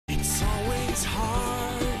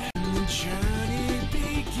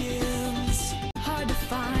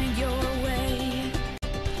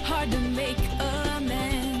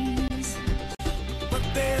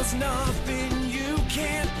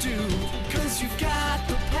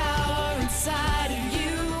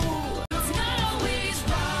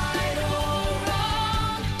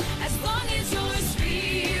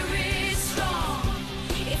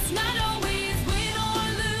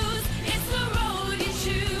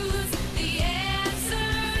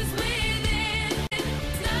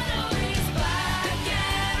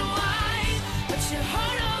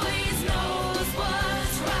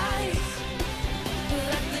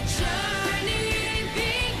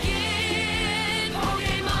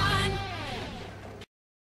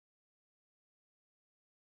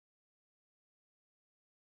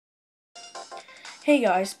Hey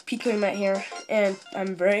guys, Matt here, and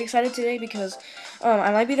I'm very excited today because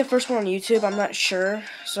I might be the first one on YouTube. I'm not sure,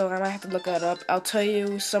 so I might have to look that up. I'll tell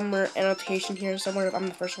you somewhere annotation here somewhere if I'm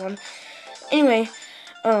the first one. Anyway,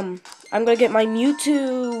 I'm gonna get my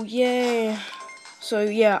Mewtwo, yay! So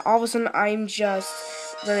yeah, all of a sudden I'm just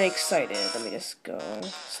very excited. Let me just go.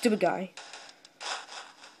 Stupid guy.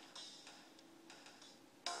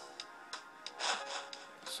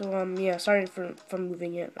 So yeah, sorry for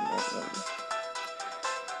moving it.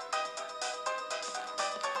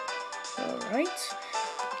 Alright.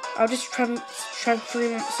 I'll just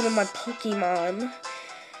transfer some of my Pokemon,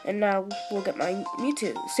 and now we'll get my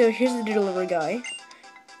Mewtwo. So here's the delivery guy.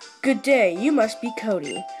 Good day, you must be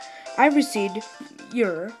Cody. I received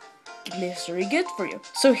your mystery gift for you,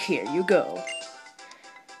 so here you go.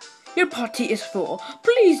 Your party is full.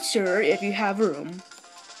 Please, sir, if you have room.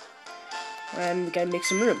 And we gotta make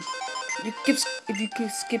some room. If you can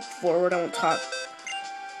skip forward, I won't talk.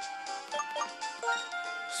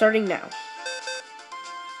 Starting now.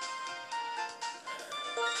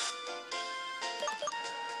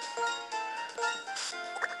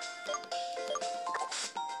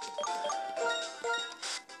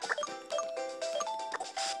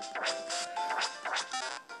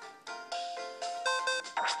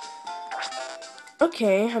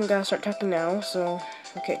 Okay, I'm gonna start talking now, so,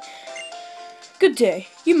 okay. Good day,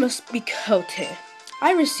 you must be Kote.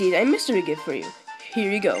 I received a mystery gift for you.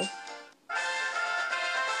 Here you go.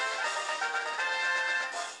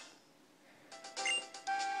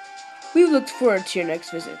 We look forward to your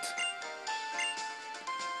next visit.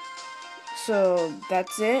 So,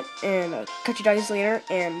 that's it, and I'll catch you guys later,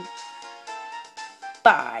 and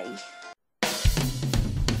bye.